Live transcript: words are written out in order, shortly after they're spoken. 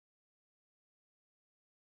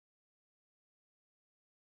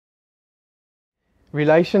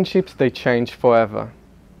relationships, they change forever.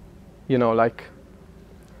 You know, like,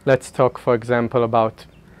 let's talk, for example, about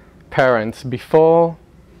parents. Before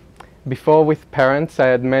with parents, I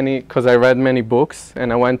had many, because I read many books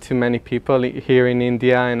and I went to many people here in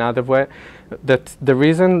India and otherwhere, that the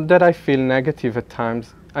reason that I feel negative at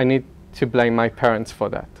times, I need to blame my parents for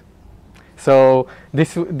that. So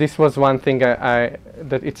this was one thing that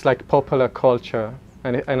it's like popular culture,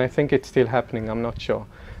 and I think it's still happening, I'm not sure.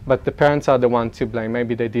 But the parents are the ones to blame.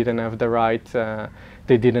 Maybe they didn't have the right,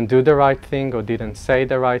 they didn't do the right thing, or didn't say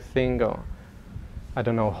the right thing, or I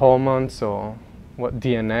don't know, hormones, or what,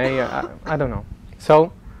 DNA, I don't know.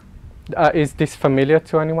 So is this familiar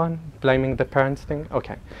to anyone, blaming the parents thing?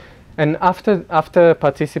 Okay. And after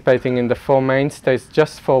participating in the 4 mainstays,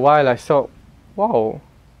 just for a while I saw, whoa,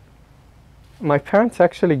 my parents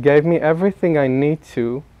actually gave me everything I need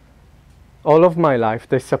to, all of my life.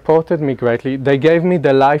 They supported me greatly. They gave me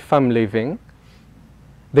the life I'm living.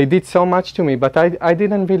 They did so much to me, but I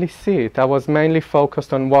didn't really see it. I was mainly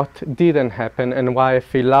focused on what didn't happen and why I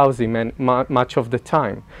feel lousy much of the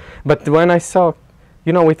time. But when I saw,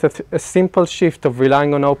 you know, with a simple shift of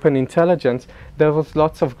relying on open intelligence, there was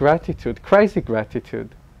lots of gratitude, crazy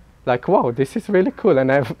gratitude. Like, wow, this is really cool,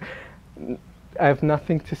 and I have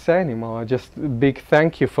nothing to say anymore. Just a big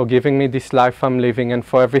thank you for giving me this life I'm living and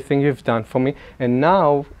for everything you've done for me. And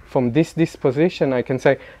now, from this disposition, I can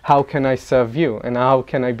say, how can I serve you? And how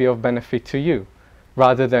can I be of benefit to you?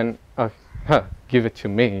 Rather than, give it to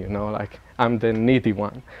me, you know, like I'm the needy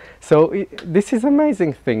one. So this is an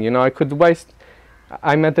amazing thing, you know.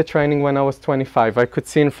 I'm at the training when I was 25. I could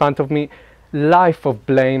see in front of me life of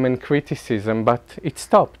blame and criticism, but it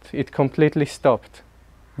stopped. It completely stopped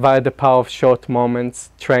via the power of short moments,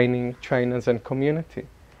 training, trainers, and community.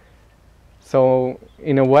 So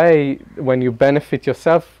in a way, when you benefit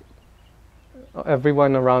yourself,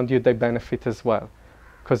 everyone around you, they benefit as well.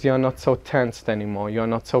 Because you're not so tensed anymore. You're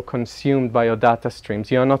not so consumed by your data streams.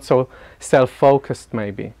 You're not so self-focused,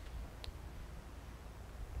 maybe.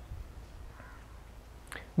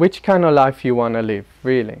 Which kind of life you want to live,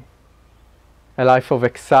 really? A life of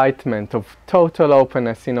excitement, of total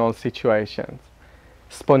openness in all situations.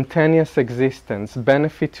 Spontaneous existence,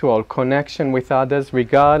 benefit to all, connection with others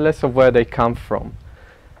regardless of where they come from,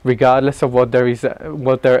 regardless of what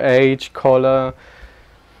their age, color,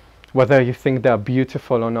 whether you think they're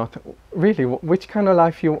beautiful or not. Really, which kind of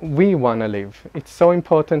life we want to live? It's so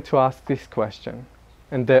important to ask this question.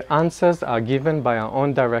 And the answers are given by our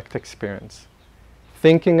own direct experience.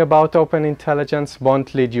 Thinking about open intelligence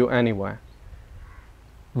won't lead you anywhere.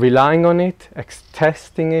 Relying on it,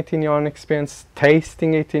 testing it in your own experience,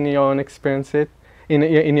 tasting it in your own experience,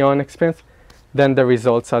 then the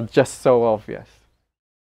results are just so obvious.